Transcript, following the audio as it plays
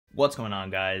What's going on,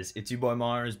 guys? It's your boy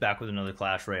Mars back with another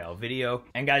Clash Royale video.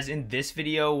 And guys, in this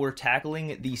video, we're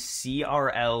tackling the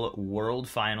CRL World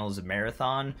Finals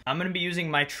Marathon. I'm going to be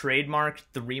using my trademark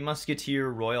 3 Musketeer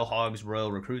Royal Hogs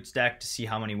Royal Recruits deck to see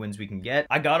how many wins we can get.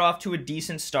 I got off to a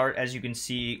decent start, as you can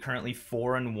see, currently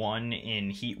 4-1 in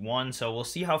Heat 1. So we'll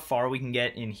see how far we can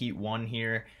get in Heat 1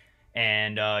 here.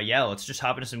 And yeah, let's just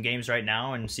hop into some games right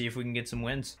now and see if we can get some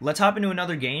wins. Let's hop into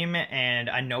another game, and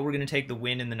I know we're going to take the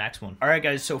win in the next one. All right,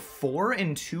 guys, so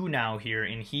 4-2 now here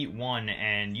in Heat 1,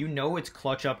 and you know it's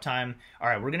clutch up time. All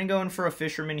right, we're going to go in for a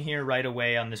fisherman here right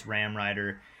away on this Ram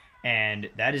Rider, and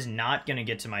that is not going to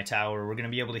get to my tower. We're going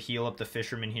to be able to heal up the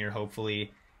fisherman here,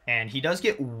 hopefully. And he does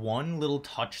get one little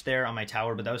touch there on my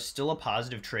tower, but that was still a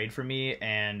positive trade for me,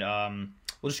 and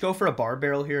we'll just go for a bar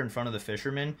barrel here in front of the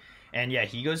fisherman. And yeah,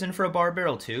 he goes in for a bar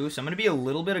barrel too. So I'm going to be a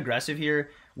little bit aggressive here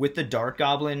with the Dart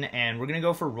Goblin. And we're going to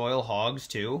go for Royal Hogs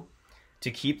too, to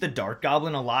keep the Dart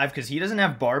Goblin alive, because he doesn't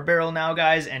have bar barrel now,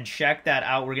 guys. And check that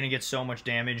out. We're going to get so much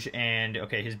damage. And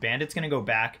okay, his bandit's going to go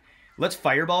back. Let's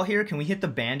fireball here. Can we hit the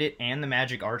bandit and the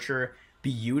magic archer?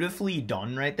 Beautifully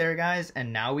done right there, guys.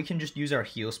 And now we can just use our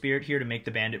heal spirit here to make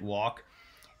the bandit walk.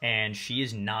 And she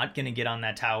is not going to get on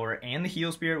that tower. And the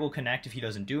heal spirit will connect if he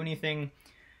doesn't do anything.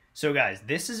 So guys,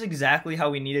 this is exactly how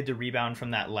we needed to rebound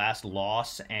from that last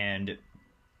loss, and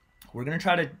we're going to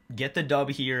try to get the dub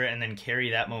here and then carry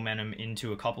that momentum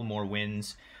into a couple more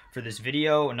wins for this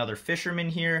video. Another fisherman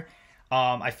here.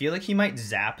 I feel like he might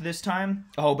zap this time.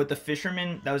 Oh, but the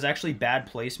fisherman, that was actually bad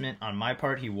placement on my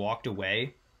part. He walked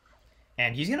away.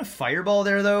 And he's going to fireball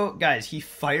there, though. Guys, he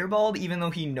fireballed even though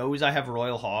he knows I have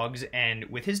Royal Hogs, and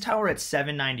with his tower at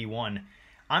 791,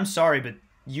 I'm sorry, but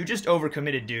you just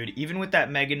overcommitted, dude. Even with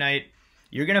that Mega Knight,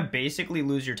 you're going to basically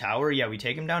lose your tower. Yeah, we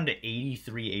take him down to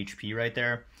 83 HP right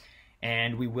there.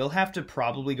 And we will have to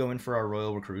probably go in for our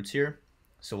Royal Recruits here.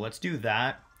 So let's do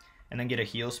that. And then get a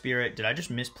Heal Spirit. Did I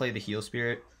just misplay the Heal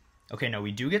Spirit? Okay, no,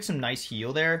 we do get some nice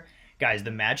heal there. Guys,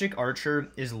 the Magic Archer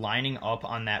is lining up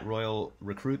on that Royal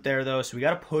Recruit there, though. So we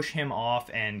got to push him off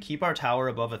and keep our tower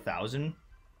above 1,000.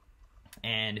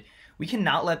 And we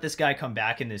cannot let this guy come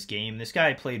back in this game. This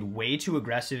guy played way too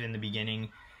aggressive in the beginning,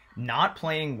 not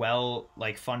playing well,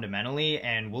 like, fundamentally,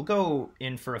 and we'll go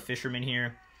in for a fisherman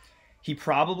here. He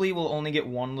probably will only get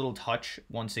one little touch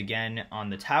once again on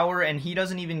the tower, and he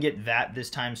doesn't even get that this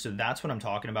time, so that's what I'm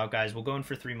talking about, guys. We'll go in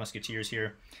for 3 Musketeers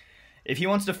here. If he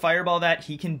wants to fireball that,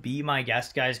 he can be my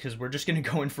guest, guys, because we're just going to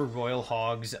go in for Royal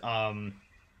Hogs on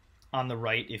the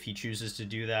right if he chooses to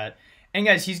do that. And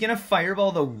guys, he's going to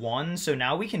fireball the 1, so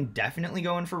now we can definitely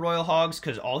go in for Royal Hogs,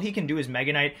 because all he can do is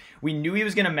Mega Knight. We knew he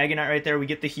was going to Mega Knight right there. We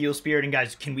get the Heal Spirit, and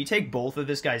guys, can we take both of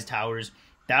this guy's towers?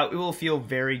 That will feel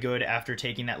very good after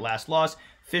taking that last loss.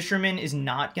 Fisherman is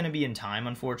not going to be in time,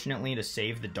 unfortunately, to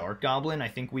save the Dart Goblin. I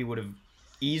think we would have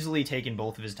easily taken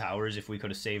both of his towers if we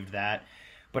could have saved that.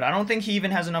 But I don't think he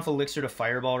even has enough elixir to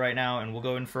fireball right now, and we'll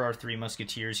go in for our 3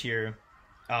 Musketeers here.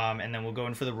 And then we'll go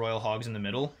in for the Royal Hogs in the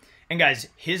middle. And guys,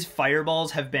 his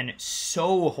fireballs have been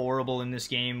so horrible in this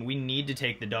game. We need to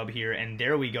take the dub here. And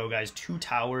there we go, guys. 2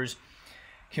 towers.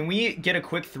 Can we get a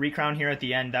quick 3 crown here at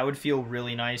the end? That would feel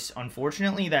really nice.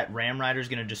 Unfortunately, that Ram Rider is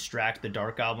going to distract the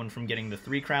Dark Goblin from getting the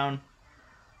 3 crown.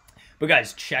 But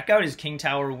guys, check out his King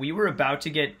Tower. We were about to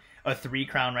get a 3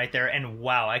 crown right there, and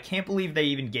wow, I can't believe they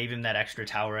even gave him that extra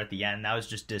tower at the end. That was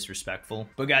just disrespectful.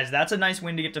 But guys, that's a nice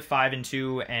win to get to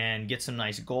 5-2 and get some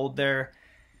nice gold there.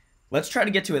 Let's try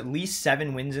to get to at least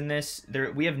 7 wins in this.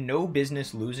 We have no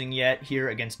business losing yet here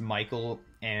against Michael,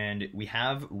 and we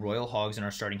have Royal Hogs in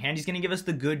our starting hand. He's going to give us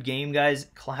the good game, guys.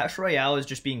 Clash Royale is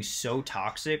just being so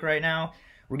toxic right now.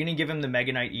 We're going to give him the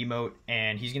Mega Knight emote,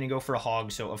 and he's going to go for a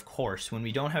Hog. So, of course, when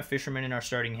we don't have Fisherman in our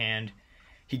starting hand,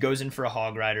 he goes in for a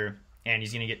Hog Rider, and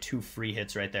he's going to get 2 free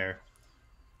hits right there.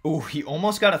 Oh, he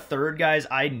almost got a 3rd, guys.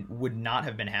 I would not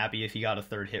have been happy if he got a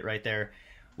 3rd hit right there.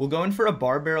 We'll go in for a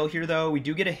bar barrel here, though. We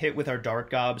do get a hit with our Dart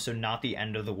Gob, so not the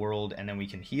end of the world, and then we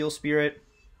can heal Spirit.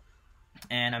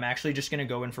 And I'm actually just going to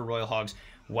go in for Royal Hogs.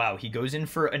 Wow, he goes in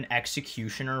for an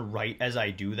Executioner right as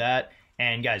I do that.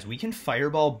 And guys, we can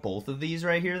fireball both of these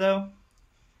right here, though.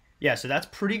 Yeah, so that's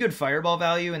pretty good fireball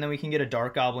value, and then we can get a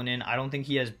Dark Goblin in. I don't think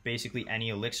he has basically any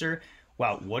elixir.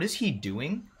 Wow, what is he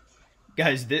doing?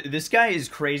 Guys, this guy is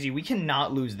crazy. We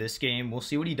cannot lose this game. We'll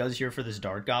see what he does here for this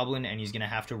Dart Goblin, and he's going to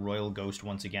have to Royal Ghost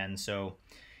once again. So,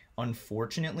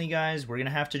 unfortunately, guys, we're going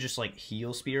to have to just, like,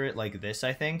 Heal Spirit like this,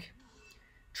 I think.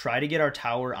 Try to get our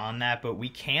tower on that, but we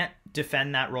can't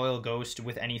defend that Royal Ghost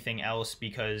with anything else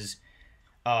because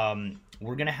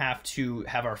we're going to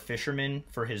have our Fisherman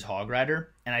for his Hog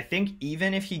Rider. And I think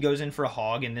even if he goes in for a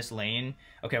Hog in this lane...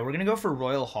 Okay, we're going to go for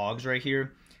Royal Hogs right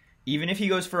here. Even if he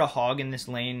goes for a hog in this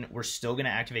lane, we're still going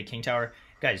to activate King Tower.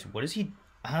 Guys, what is he...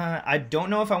 I don't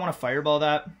know if I want to fireball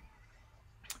that.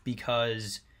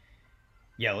 Because...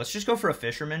 yeah, let's just go for a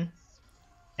fisherman.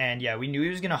 And yeah, we knew he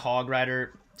was going to hog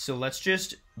rider. So let's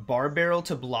just bar barrel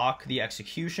to block the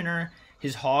executioner.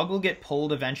 His hog will get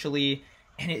pulled eventually.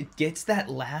 And it gets that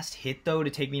last hit, though, to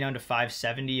take me down to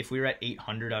 570. If we were at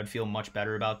 800, I would feel much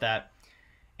better about that.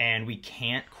 And we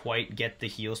can't quite get the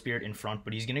heal spirit in front,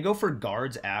 but he's going to go for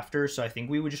guards after. So I think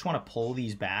we would just want to pull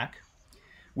these back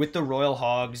with the Royal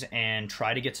Hogs and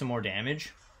try to get some more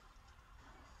damage.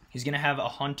 He's going to have a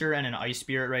hunter and an ice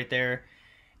spirit right there.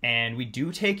 And we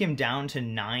do take him down to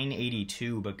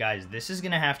 982. But guys, this is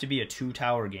going to have to be a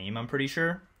 2-tower game, I'm pretty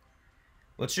sure.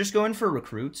 Let's just go in for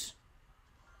recruits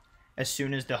as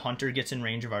soon as the hunter gets in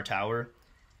range of our tower.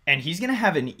 And he's going to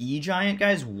have an E-Giant,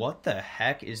 guys. What the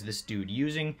heck is this dude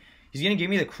using? He's going to give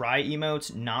me the cry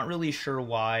emotes. Not really sure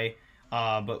why.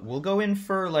 But we'll go in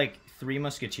for, like, 3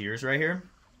 Musketeers right here.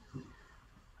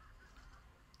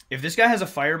 If this guy has a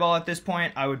fireball at this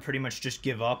point, I would pretty much just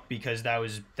give up because that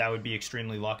would be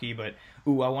extremely lucky. But,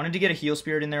 ooh, I wanted to get a heal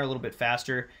spirit in there a little bit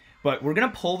faster. But we're going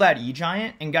to pull that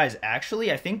E-Giant. And, guys,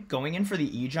 actually, I think going in for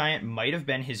the E-Giant might have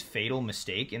been his fatal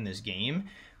mistake in this game.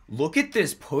 Look at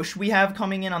this push we have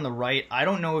coming in on the right. I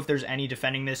don't know if there's any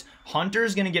defending this.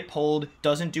 Hunter's going to get pulled,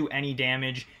 doesn't do any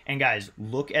damage. And guys,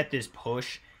 look at this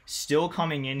push. Still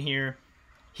coming in here.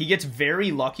 He gets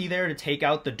very lucky there to take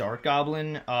out the Dark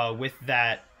Goblin with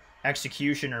that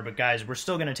executioner. But guys, we're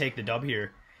still going to take the dub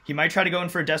here. He might try to go in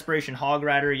for a Desperation Hog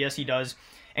Rider. Yes, he does.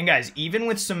 And guys, even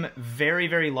with some very,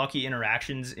 very lucky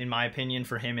interactions, in my opinion,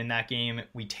 for him in that game,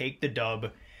 we take the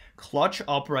dub. Clutch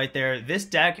up right there. This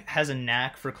deck has a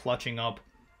knack for clutching up.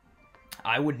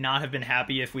 I would not have been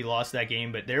happy if we lost that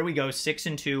game, but there we go,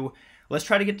 6-2. Let's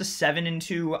try to get to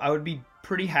 7-2. I would be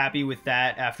pretty happy with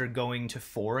that after going to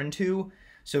 4-2.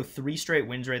 So 3 straight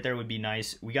wins right there would be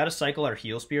nice. We got to cycle our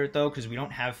heal spirit, though, because we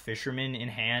don't have fisherman in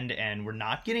hand, and we're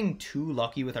not getting too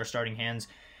lucky with our starting hands.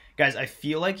 Guys, I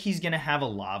feel like he's going to have a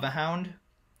Lava Hound,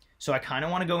 so I kind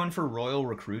of want to go in for Royal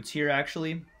Recruits here,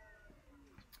 actually.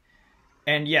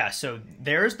 And yeah, so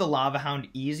there's the Lava Hound,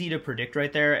 easy to predict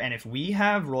right there. And if we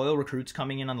have Royal Recruits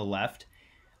coming in on the left,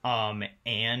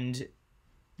 and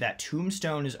that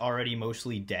Tombstone is already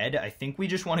mostly dead, I think we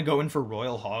just want to go in for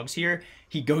Royal Hogs here.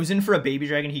 He goes in for a Baby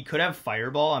Dragon. He could have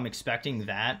Fireball. I'm expecting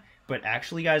that. But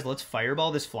actually, guys, let's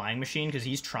Fireball this Flying Machine because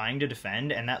he's trying to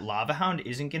defend, and that Lava Hound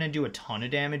isn't going to do a ton of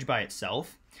damage by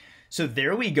itself. So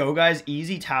there we go, guys.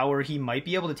 Easy tower. He might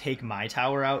be able to take my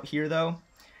tower out here, though.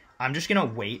 I'm just going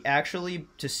to wait, actually,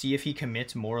 to see if he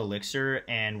commits more elixir.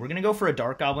 And we're going to go for a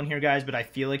Dark Goblin here, guys, but I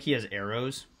feel like he has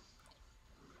arrows.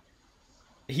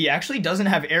 He actually doesn't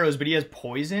have arrows, but he has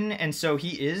poison. And so he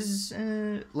is...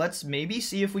 let's maybe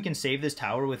see if we can save this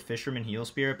tower with Fisherman Heal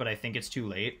Spirit, but I think it's too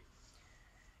late.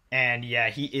 And yeah,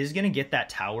 he is going to get that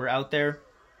tower out there.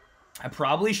 I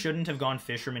probably shouldn't have gone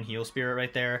Fisherman Heal Spirit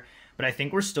right there, but I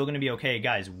think we're still going to be okay.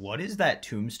 Guys, what is that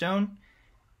Tombstone?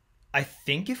 I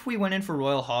think if we went in for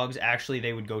Royal Hogs, actually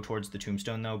they would go towards the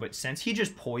Tombstone though. But since he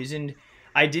just poisoned,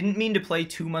 I didn't mean to play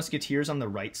 2 Musketeers on the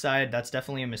right side. That's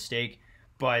definitely a mistake.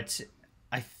 But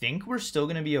I think we're still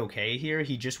going to be okay here.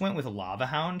 He just went with a Lava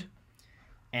Hound.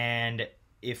 And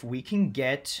if we can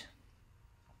get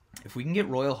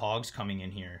Royal Hogs coming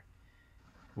in here,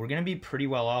 we're going to be pretty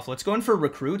well off. Let's go in for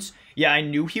recruits. Yeah, I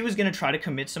knew he was going to try to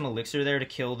commit some elixir there to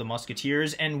kill the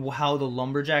Musketeers. And wow, the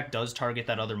Lumberjack does target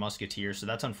that other Musketeer, so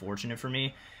that's unfortunate for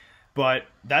me. But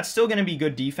that's still going to be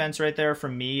good defense right there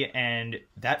from me. And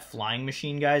that Flying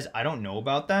Machine, guys, I don't know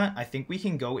about that. I think we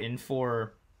can go in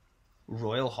for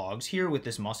Royal Hogs here with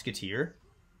this Musketeer.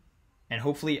 And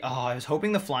hopefully, I was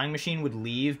hoping the Flying Machine would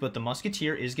leave, but the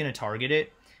Musketeer is going to target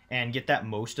it and get that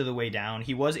most of the way down.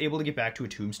 He was able to get back to a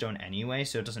Tombstone anyway,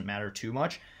 so it doesn't matter too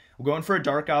much. We're going for a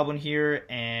Dark Goblin here,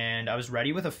 and I was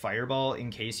ready with a Fireball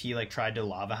in case he like tried to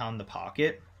Lava Hound the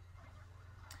pocket.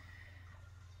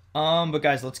 But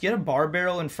guys, let's get a Bar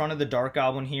Barrel in front of the Dark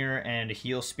Goblin here and a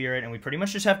Heal Spirit, and we pretty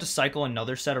much just have to cycle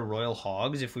another set of Royal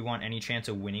Hogs if we want any chance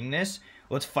of winning this.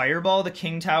 Let's Fireball the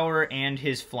King Tower and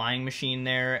his Flying Machine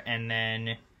there, and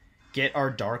then get our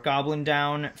Dark Goblin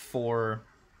down for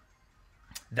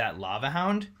that Lava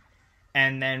Hound,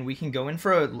 and then we can go in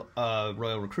for a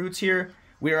Royal Recruits here.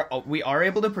 We are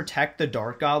able to protect the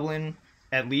Dark Goblin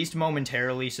at least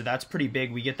momentarily, so that's pretty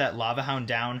big. We get that Lava Hound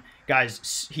down.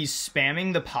 Guys, he's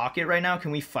spamming the pocket right now.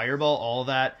 Can we Fireball all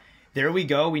that? There we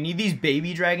go. We need these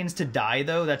baby dragons to die,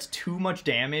 though. That's too much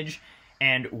damage,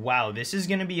 and wow, this is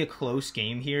going to be a close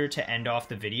game here to end off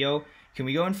the video. Can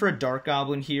we go in for a Dark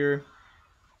Goblin here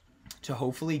to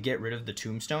hopefully get rid of the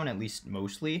Tombstone, at least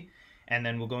mostly? and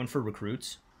then we'll go in for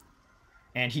recruits.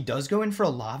 And he does go in for a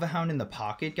Lava Hound in the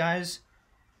pocket, guys.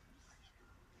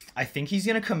 I think he's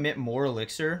going to commit more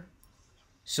elixir.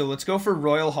 So let's go for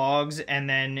Royal Hogs, and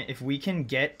then if we can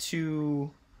get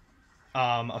to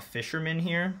a fisherman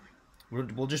here,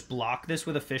 we'll just block this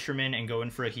with a fisherman and go in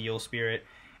for a heal spirit.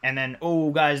 And then,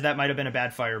 oh, guys, that might have been a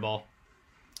bad fireball.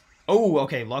 Oh,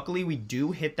 okay, luckily we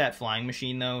do hit that flying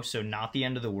machine, though, so not the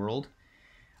end of the world.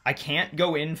 I can't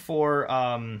go in for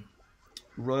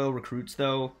Royal Recruits,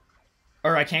 though.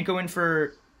 Or I can't go in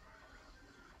for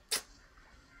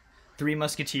 3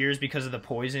 Musketeers because of the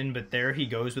poison, but there he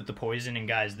goes with the poison, and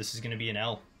guys, this is going to be an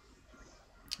L.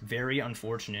 Very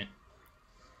unfortunate.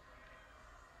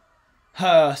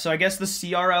 So I guess the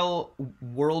CRL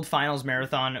World Finals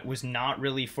Marathon was not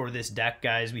really for this deck,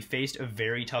 guys. We faced a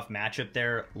very tough matchup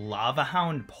there. Lava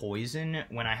Hound poison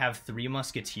when I have 3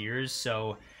 Musketeers,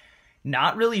 so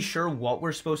not really sure what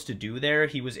we're supposed to do there.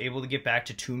 He was able to get back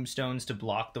to Tombstones to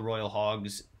block the Royal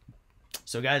Hogs.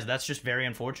 So, guys, that's just very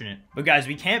unfortunate. But, guys,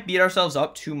 we can't beat ourselves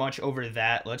up too much over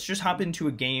that. Let's just hop into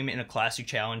a game in a classic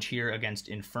challenge here against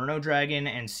Inferno Dragon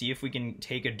and see if we can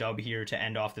take a dub here to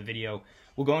end off the video.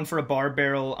 We'll go in for a bar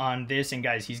barrel on this, and,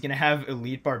 guys, he's going to have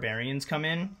Elite Barbarians come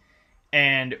in.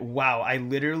 And, wow, I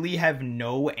literally have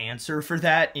no answer for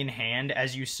that in hand.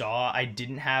 As you saw, I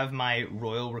didn't have my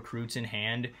Royal Recruits in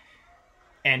hand,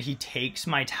 and he takes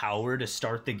my tower to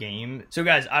start the game. So,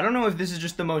 guys, I don't know if this is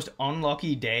just the most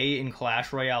unlucky day in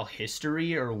Clash Royale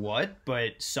history or what,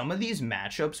 but some of these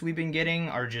matchups we've been getting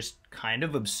are just kind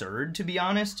of absurd, to be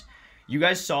honest. You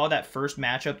guys saw that first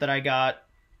matchup that I got,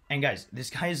 and, guys, this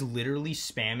guy is literally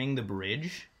spamming the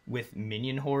bridge with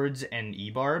minion hordes and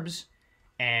E-barbs,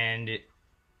 and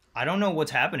I don't know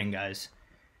what's happening, guys.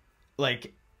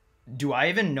 Like, do I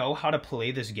even know how to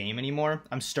play this game anymore?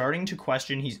 I'm starting to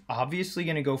question. He's obviously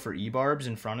going to go for E-barbs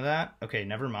in front of that. Okay,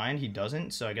 never mind. He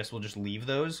doesn't, so I guess we'll just leave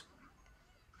those.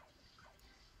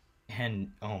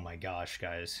 And, oh my gosh,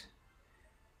 guys.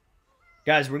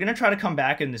 Guys, we're going to try to come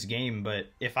back in this game, but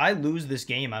if I lose this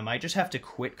game, I might just have to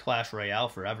quit Clash Royale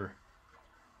forever.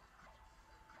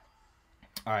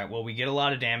 Alright, well, we get a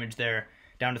lot of damage there,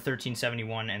 down to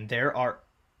 1371, and there are...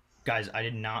 Guys, I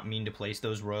did not mean to place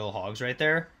those Royal Hogs right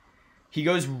there. He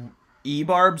goes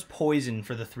E-barbs poison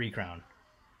for the 3 crown.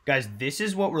 Guys, this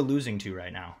is what we're losing to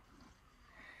right now.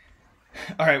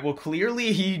 Alright, well,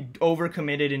 clearly he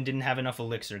overcommitted and didn't have enough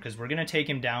elixir, because we're going to take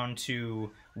him down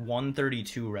to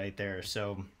 132 right there.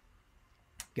 So,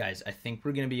 guys, I think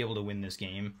we're going to be able to win this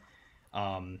game.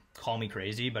 Call me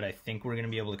crazy, but I think we're going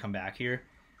to be able to come back here.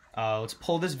 Let's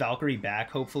pull this Valkyrie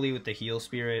back, hopefully, with the heal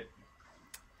spirit.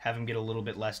 Have him get a little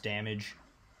bit less damage.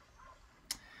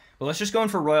 But let's just go in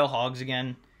for Royal Hogs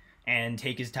again and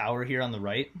take his tower here on the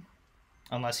right.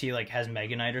 Unless he, like, has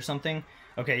Mega Knight or something.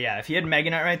 Okay, yeah, if he had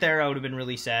Mega Knight right there, I would have been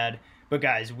really sad. But,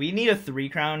 guys, we need a 3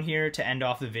 crown here to end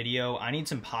off the video. I need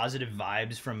some positive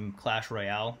vibes from Clash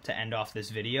Royale to end off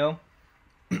this video.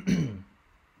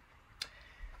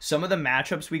 Some of the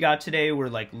matchups we got today were,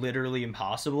 like, literally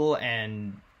impossible,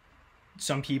 and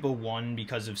some people won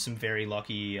because of some very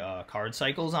lucky card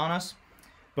cycles on us.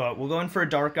 But we'll go in for a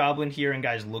Dark Goblin here, and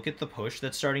guys, look at the push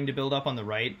that's starting to build up on the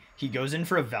right. He goes in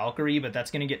for a Valkyrie, but that's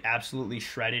going to get absolutely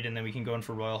shredded, and then we can go in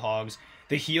for Royal Hogs.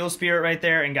 The Heal Spirit right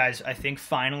there, and guys, I think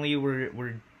finally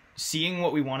we're seeing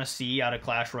what we want to see out of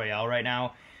Clash Royale right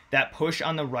now. That push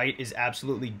on the right is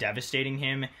absolutely devastating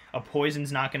him. A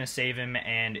poison's not going to save him,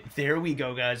 and there we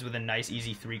go, guys, with a nice,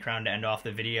 easy 3 crown to end off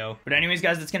the video. But anyways,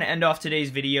 guys, that's going to end off today's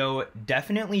video.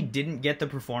 Definitely didn't get the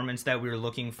performance that we were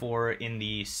looking for in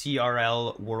the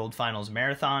CRL World Finals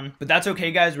Marathon. But that's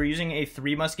okay, guys. We're using a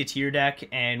 3 Musketeer deck,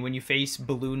 and when you face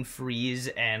Balloon Freeze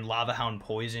and Lava Hound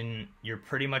Poison, you're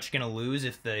pretty much going to lose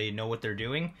if they know what they're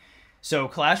doing. So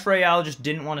Clash Royale just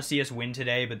didn't want to see us win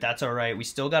today, but that's alright. We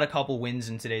still got a couple wins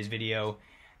in today's video,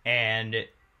 and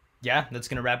yeah, that's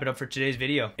going to wrap it up for today's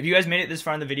video. If you guys made it this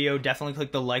far in the video, definitely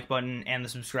click the like button and the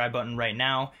subscribe button right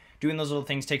now. Doing those little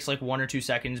things takes like 1 or 2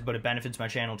 seconds, but it benefits my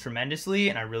channel tremendously,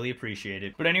 and I really appreciate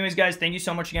it. But anyways, guys, thank you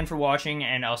so much again for watching,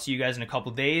 and I'll see you guys in a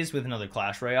couple days with another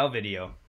Clash Royale video.